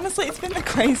 Honestly, it's been a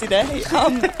crazy day.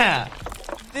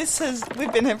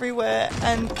 We've been everywhere,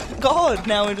 and God,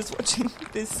 now we're just watching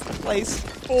this place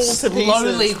fall to pieces.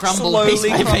 Slowly crumble piece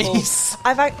by piece.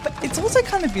 But it's also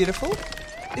kind of beautiful.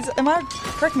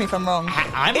 Correct me if I'm wrong.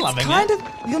 I'm It's loving kind it.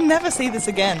 of, you'll never see this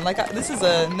again. This is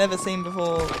a never seen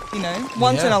before,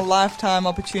 once in a lifetime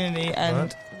opportunity,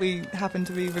 and we happen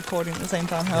to be recording at the same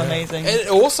time. How amazing. And it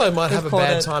also might have a Recorded.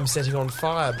 bad time setting on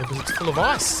fire because it's full of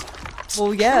ice.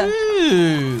 Well, yeah.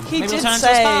 Ooh. He Maybe we'll did turn it to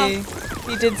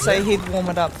a spa. say he'd warm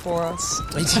it up for us.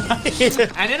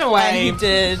 And in a And way, he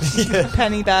did.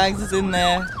 Pennybags is in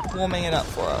there warming it up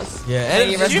for us. Yeah, May and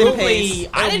he rest in presumably, peace.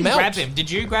 I didn't melt. grab him.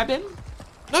 Did you grab him?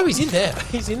 No, he's in there.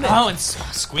 He's in there. Oh, and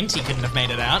Squinty couldn't have made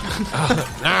it out.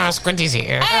 Squinty's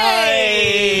here.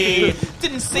 Hey!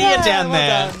 Didn't see you down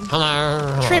well there. done.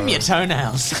 Hello. Trim your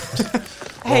toenails.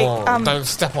 Hey, don't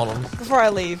step on him. before I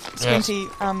leave, Squinty,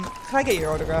 can I get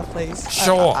your autograph, please?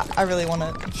 Sure. I really want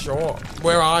it. Sure.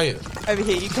 Where are you? Over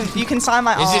here. You can sign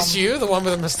my arm. Is this you, the one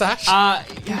with the moustache?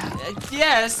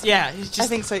 Yes, yeah. It's I just,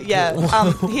 think so. Yeah.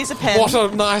 Here's a pen. What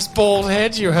a nice bald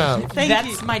head you have. Thank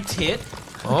that's you. my tit.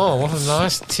 Oh, what a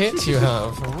nice tit you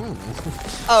have. Ooh.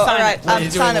 Oh, all Sign right. it. What are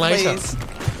you Sign it, doing later? please.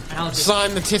 I'll just, Sign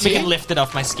the we titty. can lift it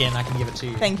off my skin. I can give it to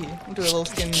you. Thank you. We'll do a little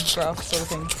skin graft sort of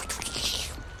thing.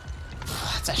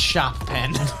 That's a sharp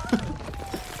pen.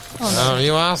 Oh,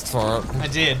 you asked for it. I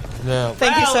did. No.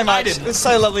 Thank you so Well, I much. didn't. It was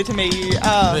so lovely to meet you. Huge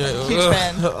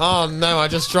fan. Oh no, I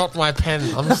just dropped my pen.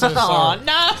 I'm so Oh sorry.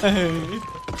 no!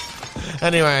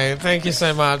 Anyway, thank you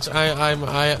so much.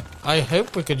 I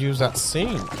hope we could use that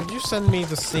scene. Could you send me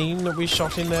the scene that we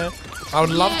shot in there? I would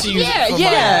love to use it for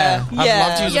yeah. my. I'd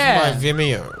love to use it Yeah. for my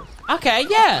Vimeo. Okay,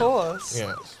 yeah. Of course.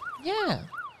 Yes. Yeah.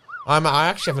 I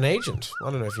actually have an agent.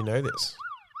 I don't know if you know this.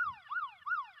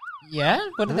 Yeah?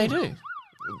 What do they do?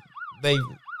 They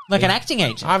Like an acting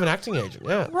agent? I have an acting agent.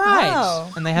 Yeah. Right.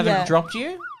 Wow. And they haven't Yeah. dropped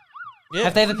you? Yeah.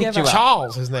 Have they ever picked you up?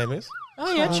 Charles, his name is.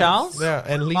 Oh, yeah, Charles. Yeah,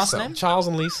 and Last Lisa. name? Charles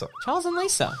and Lisa. Charles and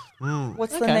Lisa.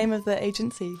 What's the Okay. name of the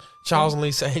agency? Charles and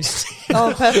Lisa agency.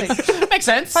 Oh, perfect. Makes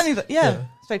sense. Funny that,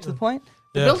 straight to the point.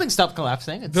 The building stopped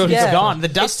collapsing. It's Building's gone. The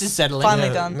dust is settling. finally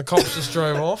Yeah, done. and the cops just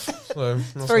drove off. So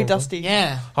It's very dusty.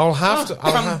 Yeah. I'll have to.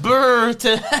 From brr to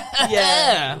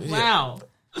Yeah. Wow.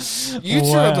 You two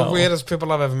are the Wow. weirdest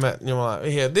people I've ever met. And you're like,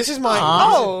 here, this is my.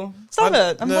 Oh, stop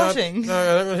it. I'm no, blushing. No, I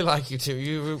don't really like you two.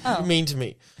 You're mean to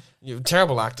me. You're a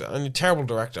terrible actor and you're a terrible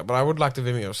director, but I would like the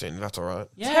Vimeo scene, if that's all right.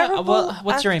 Yeah. Terrible Well,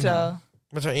 what's your actor. email?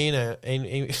 What's your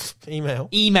email?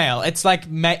 Email. It's like,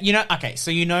 you know, okay,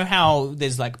 so you know how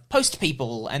there's like post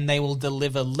people and they will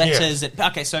deliver letters.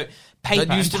 Okay, so paper.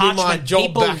 That used to and be my parchment, job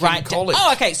people back in write college.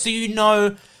 Oh, okay, so you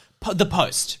know the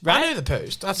post, right? I know the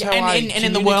post. That's Yeah, how I and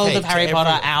in the world of communicate Harry to Potter,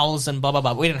 everyone. owls and blah, blah,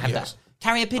 blah. We don't have Yes. that.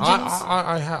 Carrier pigeons?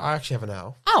 I actually have an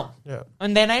owl. Oh. Yeah.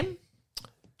 And their name?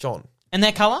 John. And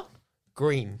their colour?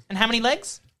 Green. And how many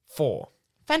legs? 4.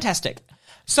 Fantastic.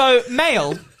 So,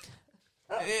 mail.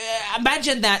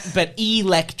 Imagine that, but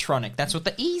electronic. That's what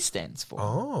the E stands for.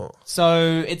 Oh.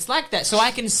 So, it's like that. So,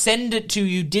 I can send it to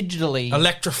you digitally.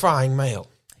 Electrifying mail.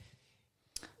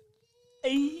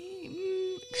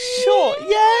 Sure.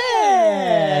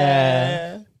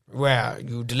 Yeah. Where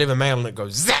you deliver mail and it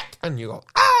goes zap and you go,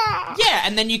 ah! Yeah,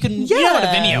 and then you can... You know what a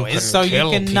Vimeo You is, can so you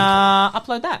kill can people.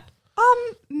 upload that.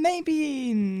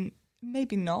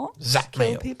 Maybe not. Zap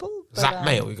Kill mail. people. But, Zap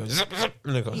mail. You go zap, zap,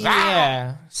 and it goes zap.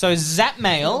 Yeah. So,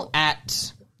 Zapmail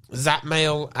at... Zap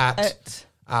mail at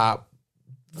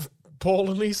Paul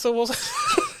and Lisa, was it?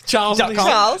 Charles and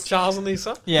 .com. Lisa. Charles and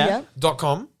Lisa. Yeah.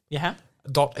 .com. Yeah.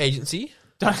 .agency.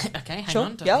 Okay, hang Sure,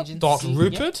 on. yep. Agency,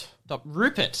 .rupert. Yep.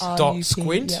 .rupert. RUP,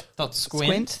 squint. yep. .squint.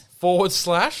 Squint. / Forward.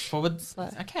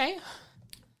 Okay.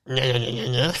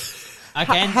 Yeah.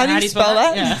 Okay. and How do you spell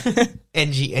that? Yeah.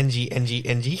 NG.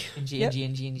 Yep.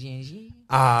 NG.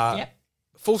 Yep.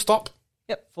 Full stop.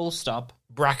 Full stop.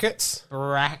 Brackets.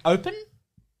 Open?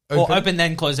 Or open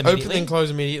then close immediately? Open then close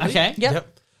immediately. Okay.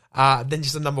 Yep. Then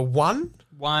just the number 1.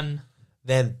 1.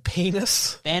 Then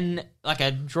penis. Then like a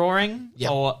drawing?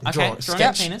 Yep. Or, okay. Drawing. Drawing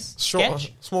Sketch. penis. Short,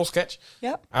 Sketch. small sketch.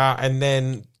 Yep. And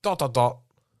then ...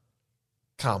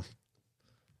 Come.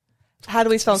 How do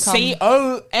we spell cum?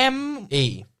 COME.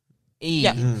 E.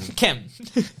 Yeah. Chem. Chem.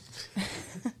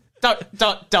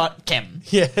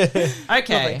 Yeah.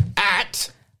 Okay.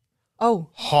 At Oh.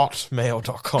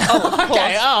 hotmail.com.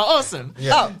 Okay. Oh, awesome.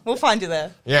 Oh, we'll find you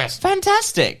there. Yes.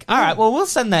 Fantastic. All right. Well, we'll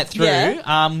send that through.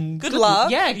 Yeah. Good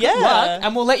luck. Yeah. Good Yeah. luck.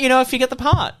 And we'll let you know if you get the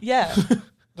part. Yeah.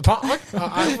 The part.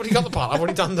 I've already got the part. I've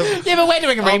already done the. Yeah, but we're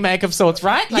doing a remake of sorts,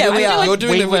 right? Yeah, we I feel are. like You're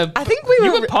doing we the- were. I think we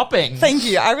You were. were popping. Thank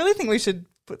you. I really think we should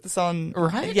put this on.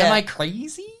 Right? Yeah. Am I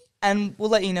crazy? And we'll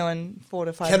let you know in 4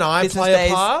 to 5 Can I business play a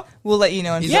days. part? We'll let you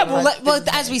know in Yeah. 4 to Well, 5 well,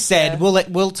 business as we days. said, Yeah.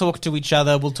 we'll talk to each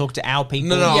other. We'll talk to our people.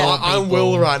 No, your I'm people.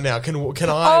 Will right now. Can I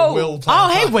Oh. Will play? Oh,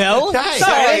 a hey, part? Will. Hey.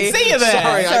 Sorry, I didn't see you there. Sorry,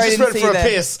 Sorry, I I just didn't went see for a that.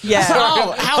 piss. Yeah.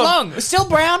 Oh, how long? Still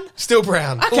brown? Still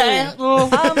brown. Okay. Well,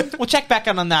 we'll check back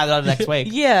on that next week.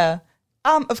 Yeah.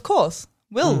 Of course.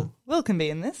 Will can be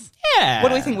in this. Yeah. What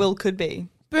do we think Will could be?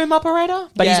 Boom operator?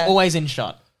 But he's Yeah. always in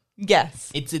shot. Yes.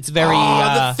 It's very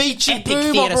the featured epic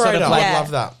boom theatre sort of operator. like I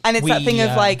love that. And it's that thing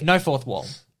of like no fourth wall.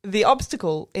 the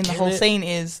obstacle in the Can whole it- scene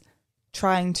is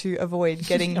trying to avoid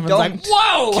getting Everyone's like, donked.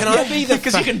 whoa! Can I be the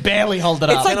because you can barely hold it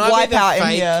up. It's like Can I be the Wipeout in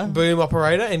fake here. boom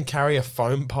operator and carry a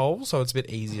foam pole so it's a bit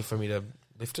easier for me to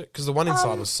lift it? Because the one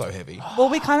inside was so heavy. Well,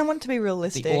 we kind of want to be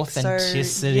realistic. The authenticity.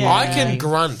 So, yeah. I can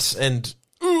grunt and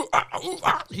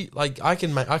like I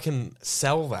can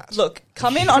sell that. Look,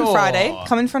 come in on Sure. Friday.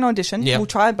 Come in for an audition. Yep. We'll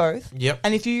try both. Yep.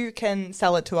 And if you can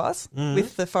sell it to us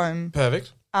with the foam,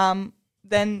 Perfect.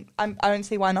 then I don't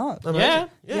see why not. Amazing.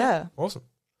 Yeah. Awesome.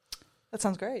 That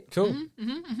sounds great. Cool.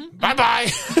 Bye bye.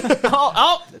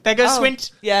 oh, there goes Oh,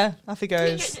 Swint. Yeah, off he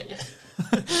goes.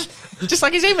 Just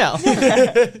like his email.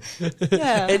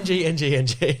 Yeah. NG.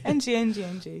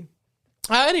 NG.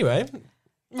 Anyway,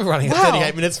 we're running at Wow.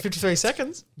 38 minutes 53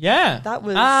 seconds. Yeah. That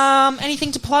was-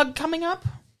 anything to plug coming up?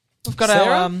 We've got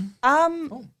Sarah? our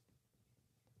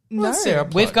No. Sarah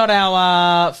plug? we've got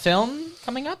our film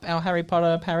coming up, our Harry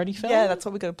Potter parody film. Yeah, that's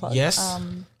what we got to plug. Yes. So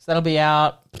that'll be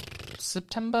out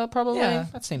September probably. Yeah.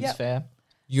 That seems Yep. fair.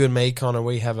 you and me, Connor,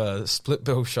 we have a split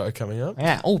bill show coming up.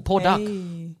 Yeah. Oh, poor duck.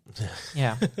 Hey.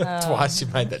 Yeah. Twice you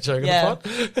made that joke yeah. in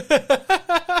the pod.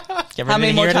 Get How ready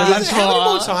many to more hear it times? once How many more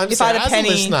more. times, If I had Sarah, a penny,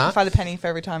 as a listener, if I had a penny for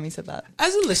every time you said that.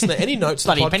 as a listener, any notes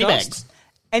for the Bloody penny podcast? bags.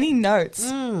 Any notes?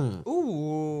 Mm.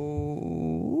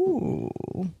 Ooh.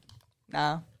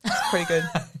 Nah, pretty good.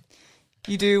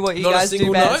 You do what you Not a guys do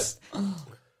single best.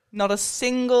 Not a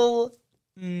single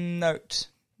note.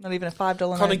 Not even a $5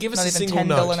 note. Connor, give us not a even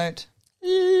single $10 note.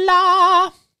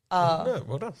 La. No,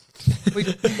 well done. We,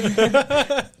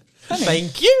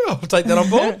 Thank you. I'll take that on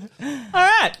board. All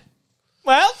right.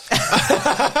 Well,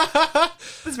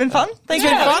 it's been fun. Thank you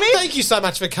It's been for having fun. me. Thank you so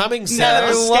much for coming,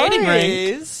 Sarah. No Skating rink.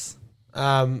 worries.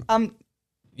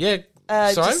 Yeah.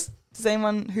 Sorry? Does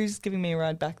anyone who's giving me a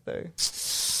ride back though?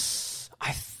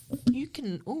 you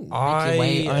can make I your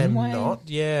way own am way. not.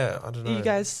 Yeah, I don't know. You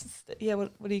guys, yeah.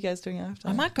 What are you guys doing after?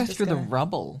 I might go Just through the gonna-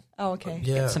 rubble. Oh, okay.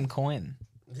 Yeah. Get some coin.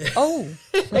 Oh,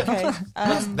 okay.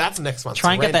 That's next month.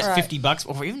 Try and get that Right. $50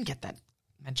 or even get that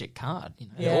magic card. You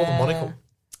know. Yeah, or the monocle.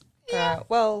 Alright,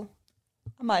 well,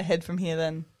 I might head from here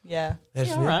then. Yeah. all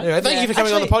right. Anyway, thank you for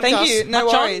coming on the podcast. Thank you. No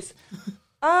Much on? worries.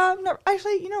 No,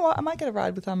 actually, you know what? I might get a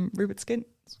ride with Rupert Squint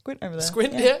over there.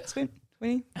 Squint, yeah. Squint,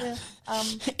 Winnie, yeah.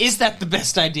 Is that the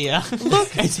best idea?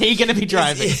 Look, is he going to be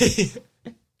driving?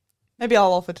 Maybe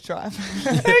I'll offer to drive.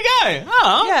 There we go.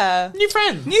 Oh, Yeah. new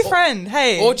friend. New friend.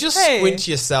 Hey. Or just hey. squint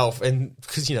yourself, and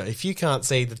because if you can't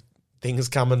see the things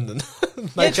coming, then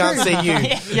they Yeah, can't true. see you.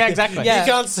 Yeah, exactly. Yeah.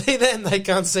 You can't see them, they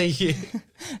can't see you.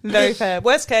 Very fair.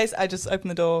 Worst case, I just open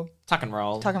the door, Tuck and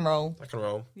roll. tuck and roll. I can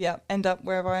roll. Yeah. End up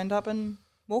wherever I end up and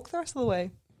walk the rest of the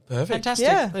way. Perfect. Fantastic.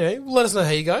 Yeah. Anyway, let us know how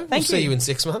you go. We'll Thank see you. you in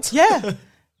 6 months. Yeah.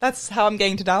 That's how I'm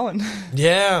getting to Darwin.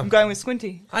 Yeah. I'm going with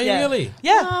Squinty. Are you Yeah. really?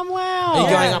 Yeah. Wow. Are you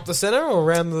Yeah. going up the centre or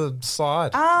around the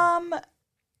side? Round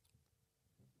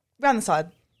the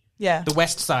side. Yeah. The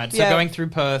west side. So Yeah. going through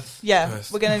Perth. Yeah.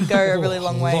 Perth. We're going to go a really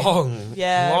long way.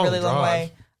 Yeah, really long drive.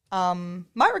 way.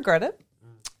 Might regret it.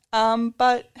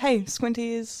 But hey,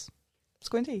 Squinty is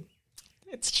Squinty.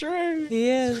 It's true. He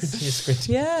is. You're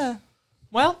squinting. Yeah.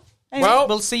 Well, Well,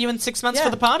 we'll see you in 6 months Yeah.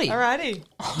 for the party. Alrighty.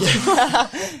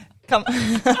 Come.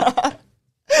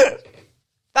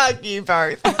 Thank you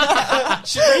both.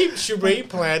 should we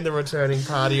plan the returning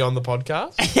party on the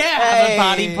podcast? Yeah, have Hey. a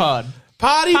party pod.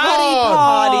 Party pod!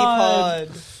 Party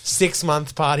pod. 6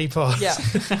 month party pod. Yeah.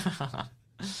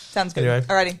 Sounds good. Anyway.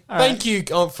 Alrighty. Thank you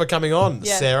for coming on,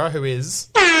 Yeah. Sarah, who is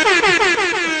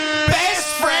best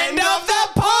friend of the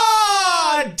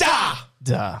pod.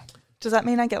 Duh. Does that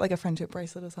mean I get like a friendship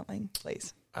bracelet or something?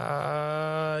 Please.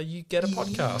 You get a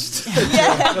podcast.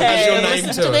 Yeah. That's your name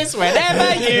Listen to to it. this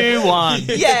whenever you want.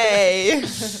 Yay.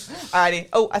 Alrighty.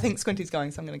 Oh, I think Squinty's going,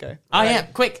 so I'm going to go. Oh, yeah,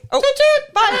 quick. Oh,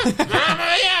 bye.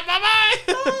 Yeah,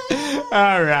 bye-bye.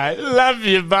 All right. Love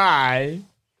you. Bye.